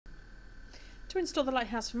To install the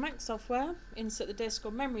Lighthouse for Mac software, insert the disk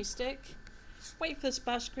or memory stick, wait for the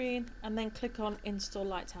splash screen and then click on Install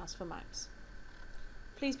Lighthouse for Macs.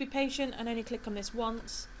 Please be patient and only click on this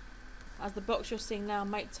once, as the box you're seeing now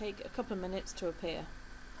might take a couple of minutes to appear.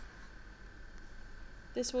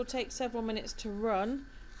 This will take several minutes to run,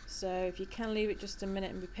 so if you can leave it just a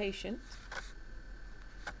minute and be patient.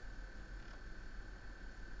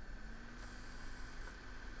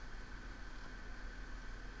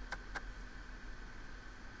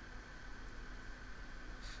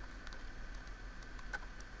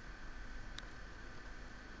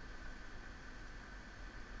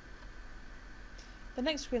 The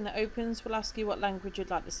next screen that opens will ask you what language you'd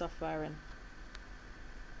like the software in.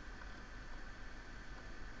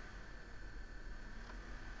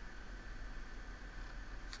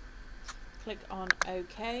 Click on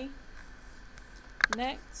OK,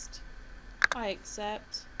 Next, I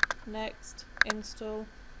accept, Next, Install,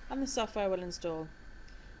 and the software will install.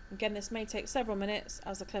 Again, this may take several minutes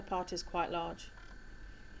as the clip art is quite large.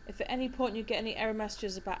 If at any point you get any error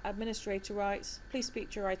messages about administrator rights, please speak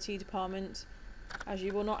to your IT department, as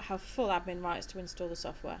you will not have full admin rights to install the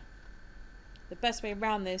software. The best way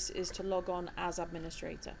around this is to log on as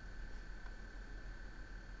administrator.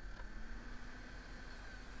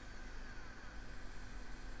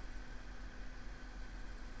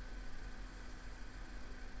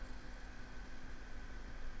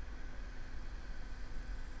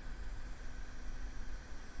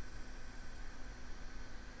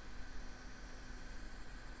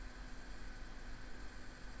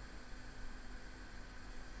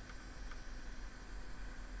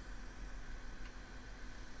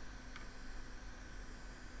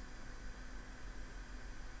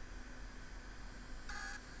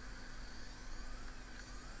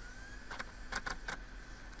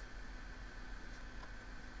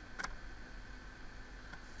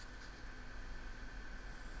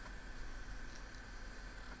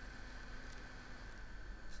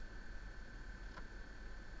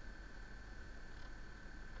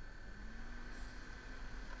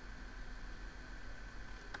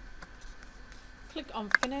 Click on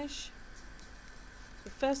Finish. The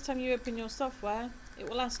first time you open your software, it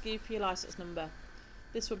will ask you for your license number.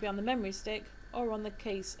 This will be on the memory stick or on the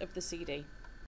case of the CD.